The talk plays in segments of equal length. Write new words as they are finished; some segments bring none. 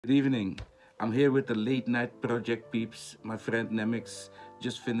Good evening. I'm here with the late night project peeps. My friend Nemix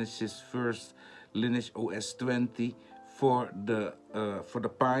just finished his first Lineageos 20 for the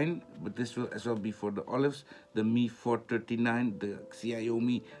Pine, but this will as well be for the Olives, the Mi439, the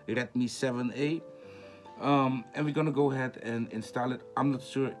Xiaomi Redmi 7A. And we're gonna go ahead and install it. I'm not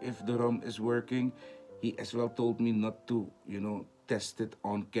sure if the ROM is working. He as well told me not to, test it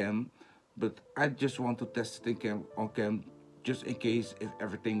on cam, but I just want to test it on cam just in case if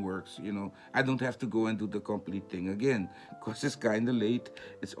everything works. I don't have to go and do the complete thing again because it's kind of late.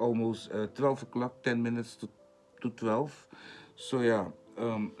 It's almost 12 o'clock, 10 minutes to 12. So yeah,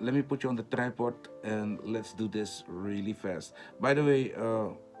 let me put you on the tripod and let's do this really fast. By the way,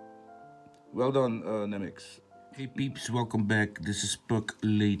 well done, Nemix. Hey peeps, welcome back. This is Puck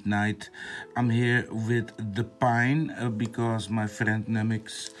Late Night. I'm here with the Pine because my friend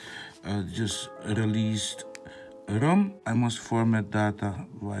Nemix just released a ROM. I must format data.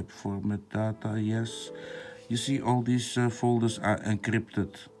 Wipe format data, yes. You see all these folders are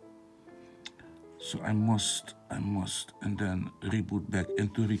encrypted. So I must, and then reboot back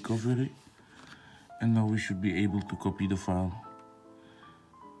into recovery. And now we should be able to copy the file.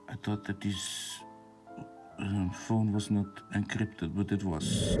 I thought that this phone was not encrypted, but it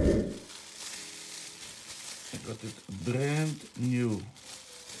was. I got it brand new.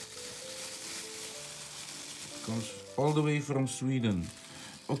 It comes all the way from Sweden.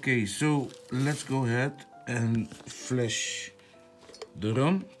 Okay, so let's go ahead and flash the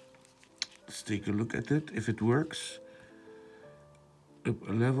ROM. Let's take a look at it, if it works. Up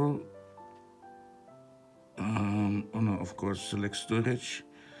a level. Oh no, of course, select storage.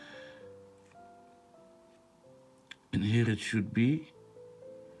 And here it should be.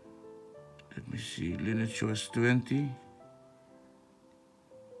 Let me see, Lineageos 20.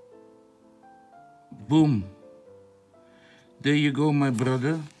 Boom. There you go, my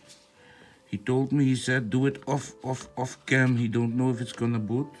brother. He told me, he said, do it off cam. He don't know if it's gonna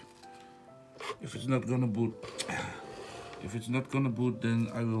boot. If it's not gonna boot, then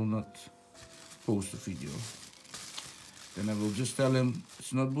I will not post the video. Then I will just tell him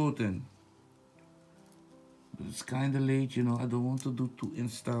it's not booting. But it's kind of late, I don't want to do 2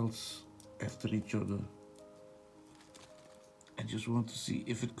 installs after each other. I just want to see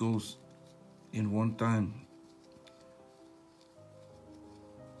if it goes in one time.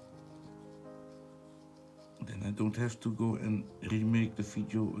 Then I don't have to go and remake the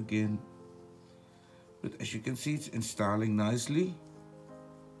video again. But as you can see, it's installing nicely.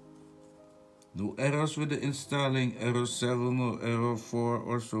 No errors with the installing, error 7 or error 4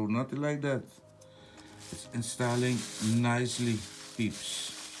 or so, nothing like that. It's installing nicely,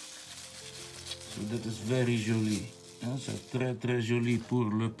 peeps. So that is very joli. C'est très très joli pour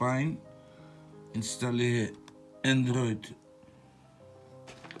le Pine. Installer Android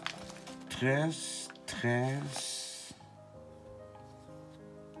 13.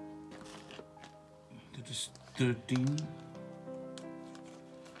 Dit is 13.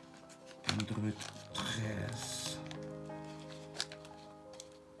 Android 13.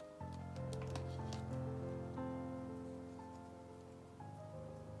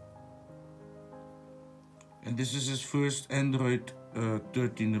 And this is his first Android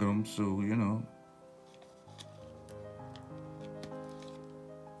 13 ROM, so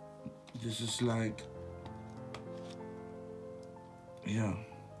this is like, yeah.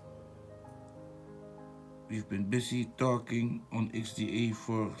 We've been busy talking on XDA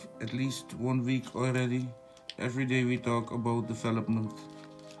for at least 1 week already. Every day we talk about development.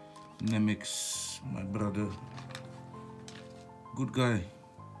 Nemix, my brother, good guy.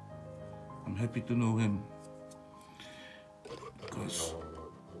 I'm happy to know him. Because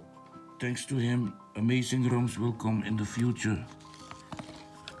thanks to him, amazing ROMs will come in the future.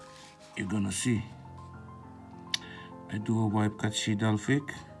 You're gonna see. I do a wipe catchy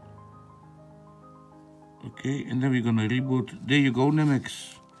Dalvik. Okay, and then we're gonna reboot. There you go,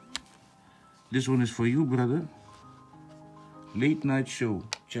 Nemix. This one is for you, brother. Late Night Show,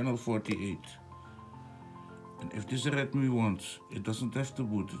 channel 48. And if this Redmi wants, it doesn't have to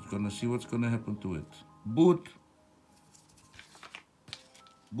boot. It's gonna see what's gonna happen to it. Boot.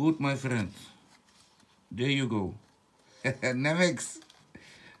 Boot, my friend. There you go. Nemix.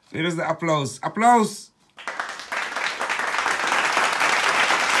 Here is the applause. Applause!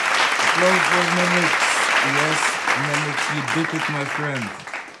 Applause for Nemix. Yes, Nemix, you did it, my friend.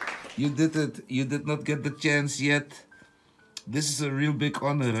 You did it. You did not get the chance yet. This is a real big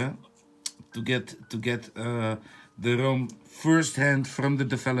honor, huh? To get the ROM firsthand from the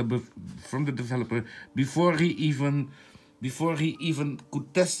developer before he even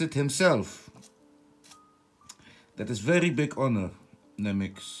could test it himself. That is very big honor.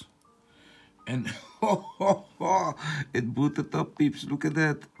 Nemix. And it booted up, peeps. Look at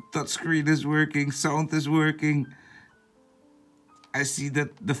that. Touchscreen is working. Sound is working. I see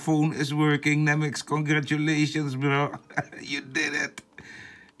that the phone is working. Nemix, congratulations, bro. You did it.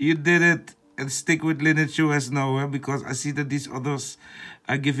 You did it. And stick with Lineageos now, because I see that these others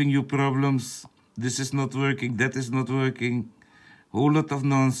are giving you problems. This is not working. That is not working. Whole lot of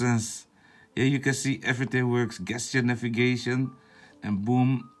nonsense. Here you can see everything works. Gesture navigation. And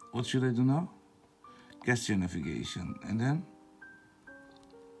boom. What should I do now? Gesture navigation. And then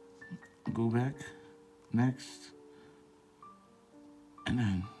go back. Next. And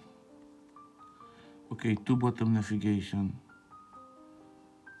then. Okay, two bottom navigation.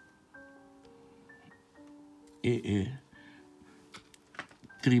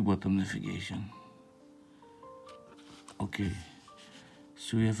 Three bottom navigation. Okay.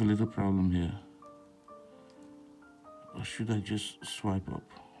 So we have a little problem here. Or should I just swipe up?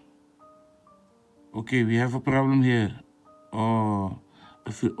 Okay, we have a problem here. Oh,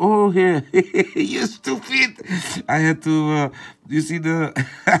 here. You stupid. I had to, you see the...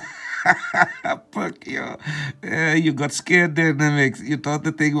 Fuck you. You got scared there, Nemix. You thought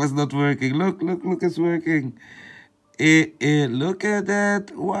the thing was not working. Look, it's working. Look at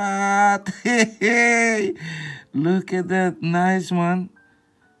that. What? Look at that. Nice one.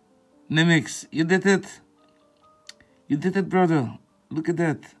 Nemix, you did it. You did it, brother. Look at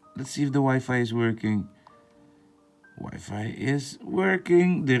that. Let's see if the Wi-Fi is working. Wi-Fi is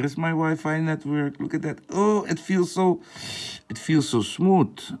working. There is my Wi-Fi network. Look at that. Oh, it feels so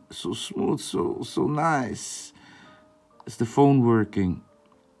smooth. So smooth, so nice. Is the phone working?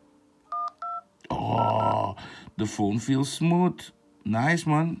 Oh, the phone feels smooth. Nice,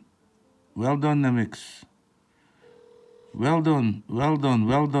 man. Well done, Nemix. Well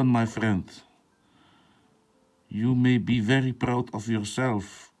done, my friend. You may be very proud of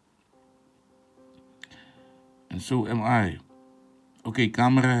yourself. And so am I. Okay,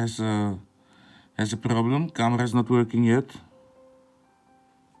 camera has a problem. Camera is not working yet.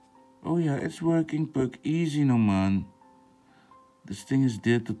 Oh yeah, it's working, Puck. Easy no, man. This thing is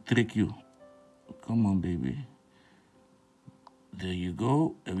there to trick you. Come on, baby. There you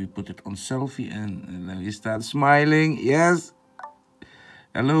go. And we put it on selfie and then we start smiling. Yes.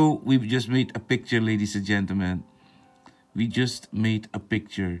 Hello. We've just made a picture, ladies and gentlemen. We just made a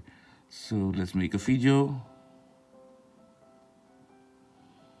picture. So let's make a video.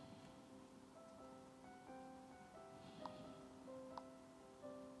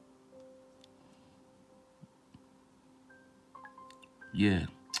 Yeah,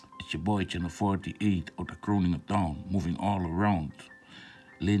 it's your boy Channel 48 out of Groningen Town, moving all around.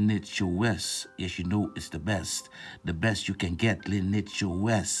 Lineageos, yes, you know it's the best you can get.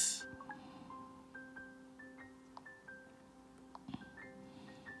 Lineageos.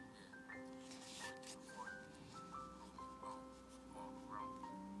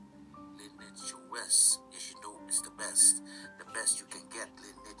 Lineageos, yes, you know it's the best you can get.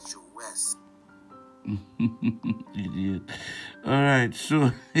 Lineageos. Idiot. All right,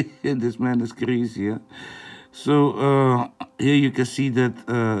 so this man is crazy. Yeah? So here you can see that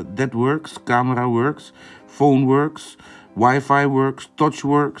that works. Camera works, phone works, Wi-Fi works, touch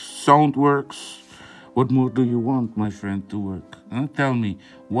works, sound works. What more do you want, my friend, to work? Huh? Tell me,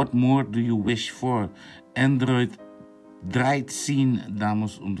 what more do you wish for? Android draait zien,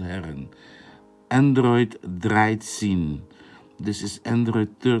 dames und Herren. Android draait zien. This is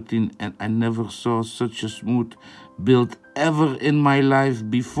Android 13 and I never saw such a smooth build ever in my life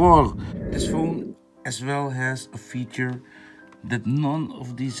before. This phone as well has a feature that none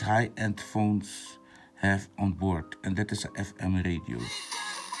of these high-end phones have on board, and that is a FM radio.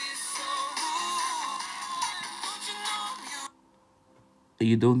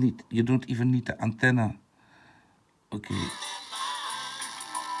 You don't even need the antenna. Okay.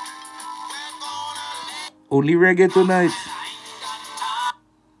 Only reggae tonight.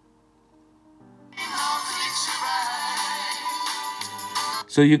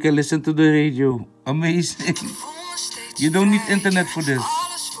 So you can listen to the radio. Amazing. You don't need internet for this.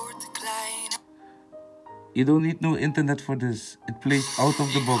 You don't need no internet for this. It plays out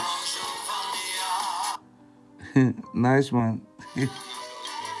of the box. Nice, man.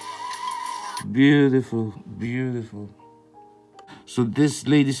 Beautiful, beautiful. So this,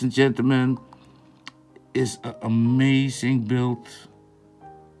 ladies and gentlemen, is an amazing build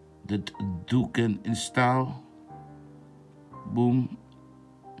that you can install. Boom.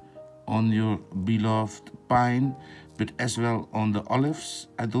 On your beloved Pine, but as well on the Olives.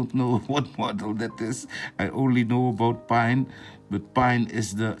 I don't know what model that is. I only know about Pine, but Pine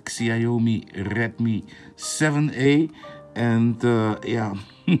is the Xiaomi Redmi 7A. And yeah,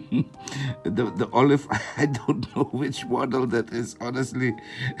 the olive, I don't know which model that is, honestly.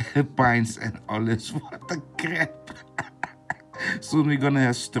 Pines and olives, what a crap. Soon we're gonna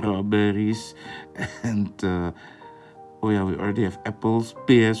have strawberries and oh yeah, we already have apples,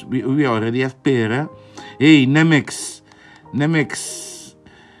 pears. We already have pear. Hey, Nemix, Nemix.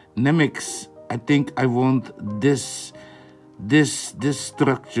 I think I want this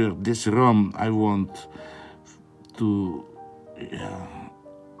structure, this ROM. I want to, yeah.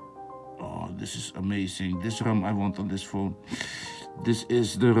 Oh, this is amazing. This ROM I want on this phone. This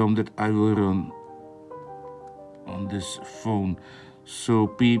is the ROM that I will run on this phone. So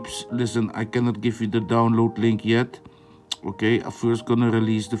peeps, listen, I cannot give you the download link yet. Okay, I'm first gonna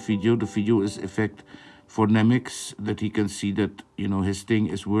release the video. The video is effect for Nemix, that he can see that, you know, his thing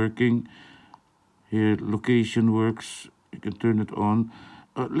is working. Here, location works. You can turn it on.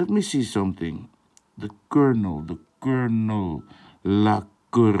 Let me see something. The kernel, La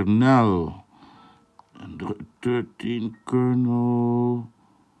kernel. Android 13 kernel,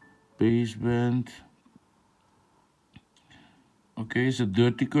 baseband. Okay, it's a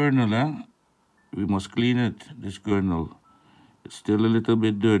dirty kernel, huh? We must clean it, this kernel. It's still a little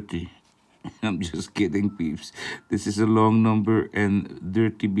bit dirty. I'm just kidding, peeps. This is a long number and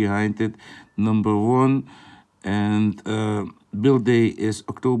dirty behind it. Number 1. And build day is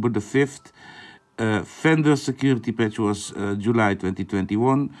October the 5th. Vendor security patch was July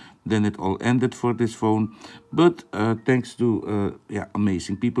 2021. Then it all ended for this phone. But thanks to yeah,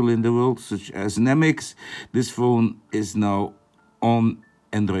 amazing people in the world, such as Nemix, this phone is now on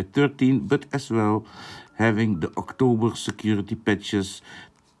Android 13, but as well having the October security patches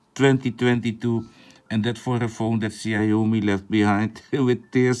 2022, and that for a phone that Xiaomi left behind with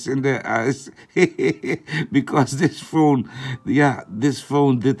tears in their eyes. Because this phone, yeah, this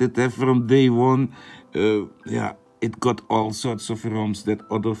phone did it from day one. Yeah, it got all sorts of ROMs that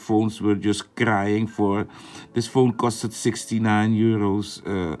other phones were just crying for. This phone costed 69 euros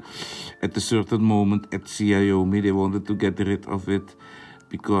at a certain moment at Xiaomi. They wanted to get rid of it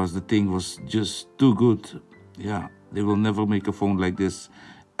because the thing was just too good. Yeah, they will never make a phone like this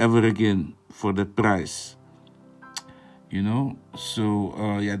ever again for that price, you know. So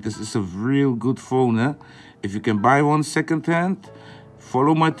yeah, this is a real good phone, eh? If you can buy one second hand,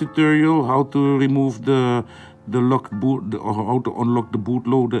 follow my tutorial how to remove the locked boot, or how to unlock the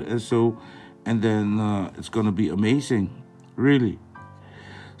bootloader and so, and then it's gonna be amazing, really.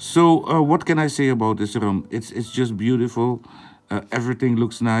 So what can I say about this ROM? It's just beautiful. Everything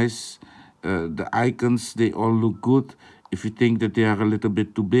looks nice. The icons, they all look good. If you think that they are a little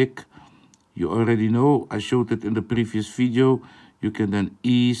bit too big, you already know, I showed it in the previous video. You can then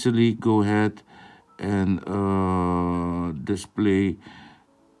easily go ahead and display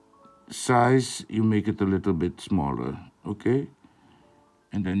size. You make it a little bit smaller, okay?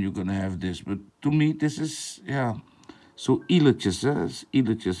 And then you're gonna have this. But to me, this is, yeah. So Lineageos,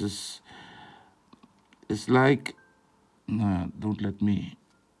 Lineageos is like, nah, don't let me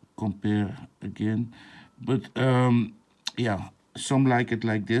compare again. But yeah, some like it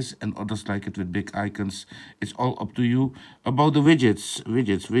like this and others like it with big icons. It's all up to you. About the widgets,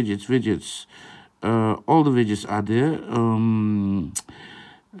 widgets. All the widgets are there.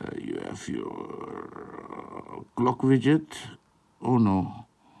 You have your clock widget. Oh no.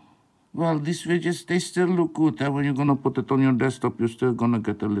 Well, these widgets, they still look good. When you're gonna put it on your desktop, you're still gonna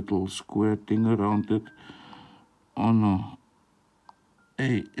get a little square thing around it. Oh no.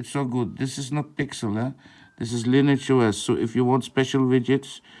 Hey, it's so good. This is not Pixel, eh? This is Lineageos. So if you want special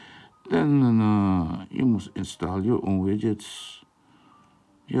widgets, then you must install your own widgets.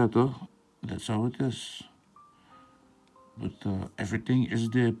 Yeah, though. That's how it is. But everything is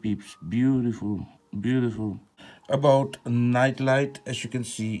there, peeps. Beautiful, beautiful. About nightlight, as you can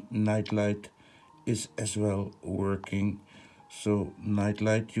see, nightlight is as well working. So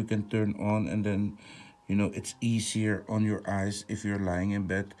nightlight you can turn on, and then, you know, it's easier on your eyes if you're lying in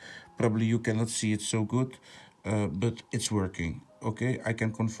bed. Probably you cannot see it so good, but it's working. Okay, I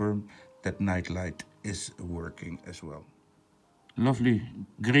can confirm that nightlight is working as well. Lovely,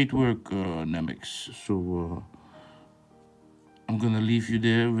 great work, Nemix. So I'm gonna leave you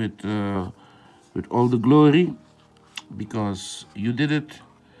there with all the glory, because you did it.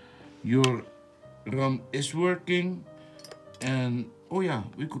 Your ROM is working, and oh yeah,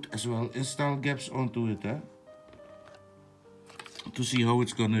 we could as well install gaps onto it, eh? To see how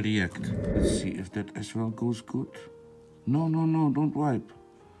it's gonna react. Let's see if that as well goes good. No, don't wipe.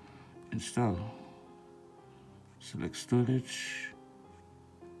 Install. Select storage,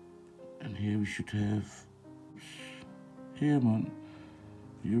 and here we should have. Here, man,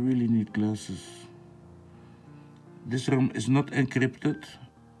 you really need glasses. This ROM is not encrypted,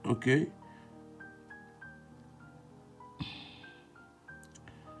 okay?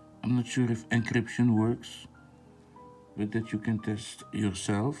 I'm not sure if encryption works, but that you can test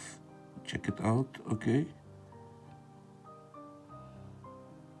yourself. Check it out, okay?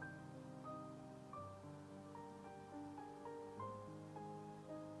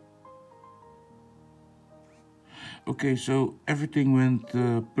 Okay, so everything went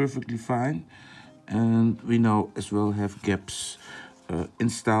perfectly fine, and we now as well have gaps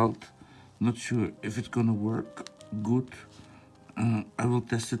installed. Not sure if it's gonna work good. I will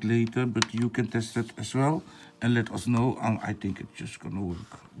test it later, but you can test it as well and let us know. I think it's just gonna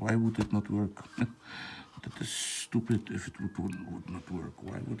work. Why would it not work? That is stupid if it would not work.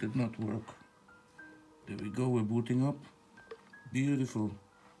 Why would it not work? There we go, we're booting up. Beautiful.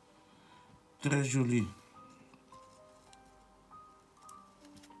 Très joli.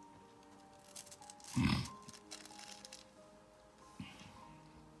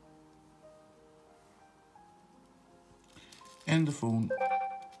 And the phone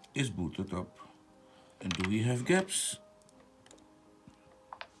is booted up. And do we have gaps?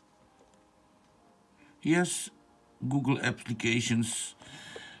 Yes, Google Applications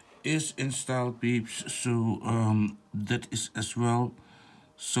is installed, peeps. So that is as well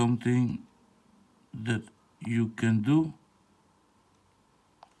something that you can do.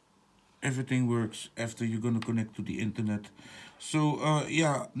 Everything works after you're gonna connect to the internet. So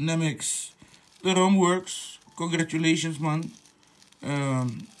yeah, Nemix, the ROM works. Congratulations, man.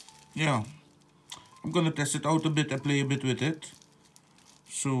 Yeah, I'm gonna test it out a bit and play a bit with it.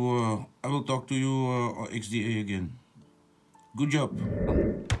 So I will talk to you on XDA again. Good job.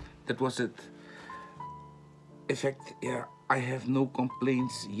 That was it. In fact, yeah, I have no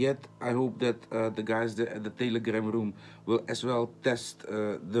complaints yet. I hope that the guys at the Telegram room will as well test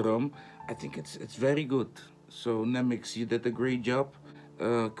the ROM. I think it's very good. So Nemix, you did a great job,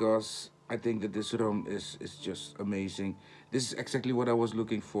 because I think that this ROM is just amazing. This is exactly what I was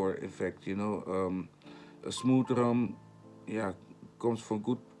looking for. In fact, you know, a smooth ROM, yeah, comes for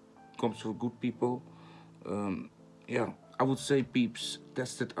good people. Yeah, I would say, peeps,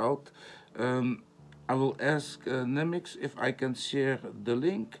 test it out. I will ask Nemix if I can share the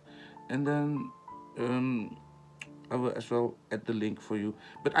link, and then I will as well add the link for you.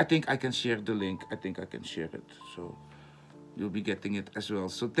 But I think I can share the link. I think I can share it, so you'll be getting it as well.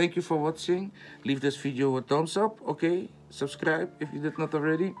 So thank you for watching. Leave this video a thumbs up, okay? Subscribe if you did not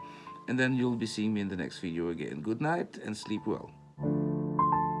already, and then you'll be seeing me in the next video again. Good night and sleep well.